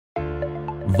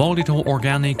Volatile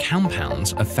organic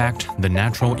compounds affect the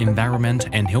natural environment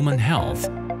and human health.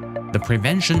 The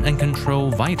prevention and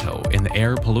control vital in the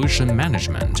air pollution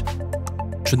management.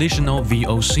 Traditional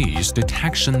VOCs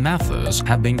detection methods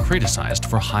have been criticized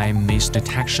for high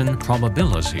misdetection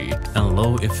probability and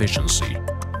low efficiency.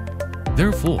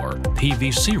 Therefore,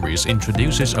 PV series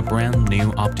introduces a brand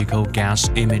new optical gas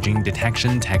imaging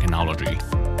detection technology.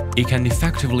 It can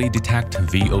effectively detect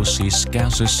VOCs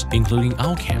gases including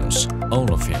alkanes,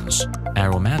 olefins,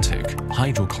 aromatic,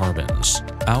 hydrocarbons,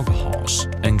 alcohols,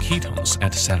 and ketones,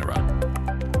 etc.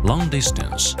 Long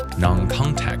distance,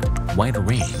 non-contact, wide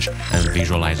range, and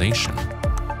visualization.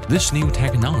 This new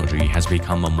technology has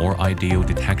become a more ideal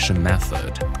detection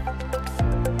method.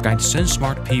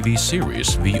 GDEMode PV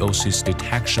series VOCs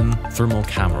detection thermal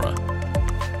camera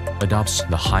adopts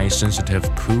the high-sensitive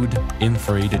cooled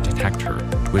infrared detector,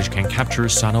 which can capture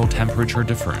subtle temperature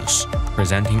difference,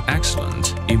 presenting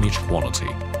excellent image quality.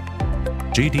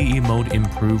 GDEMode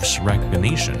improves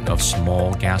recognition of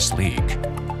small gas leak,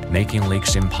 making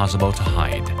leaks impossible to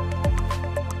hide.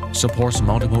 Supports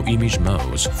multiple image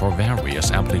modes for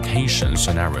various application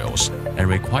scenarios and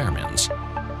requirements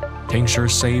to ensure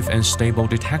safe and stable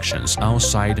detections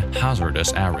outside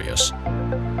hazardous areas.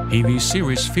 PV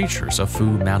series features a full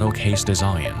metal case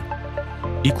design,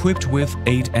 equipped with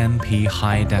 8MP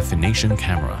high-definition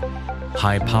camera,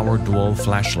 high-power dual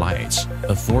flashlights,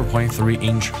 a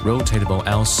 4.3-inch rotatable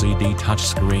LCD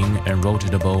touchscreen, and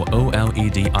rotatable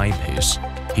OLED eyepiece.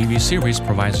 PV series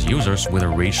provides users with a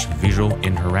rich visual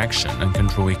interaction and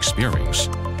control experience.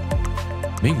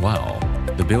 Meanwhile,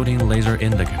 the built-in laser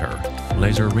indicator,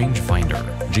 laser rangefinder,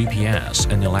 GPS,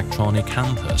 and electronic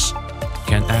compass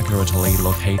can accurately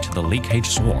locate the leakage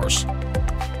source.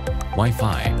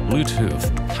 Wi-Fi,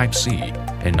 Bluetooth, Type-C,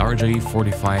 and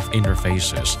RJ45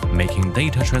 interfaces, making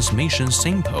data transmission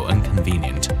simple and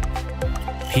convenient.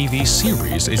 PV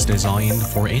series is designed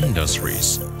for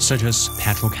industries such as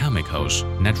petrochemicals,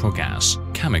 natural gas,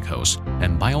 chemicals,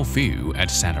 and biofuel,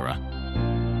 etc.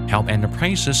 Help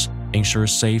enterprises ensure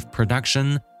safe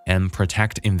production and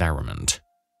protect environment.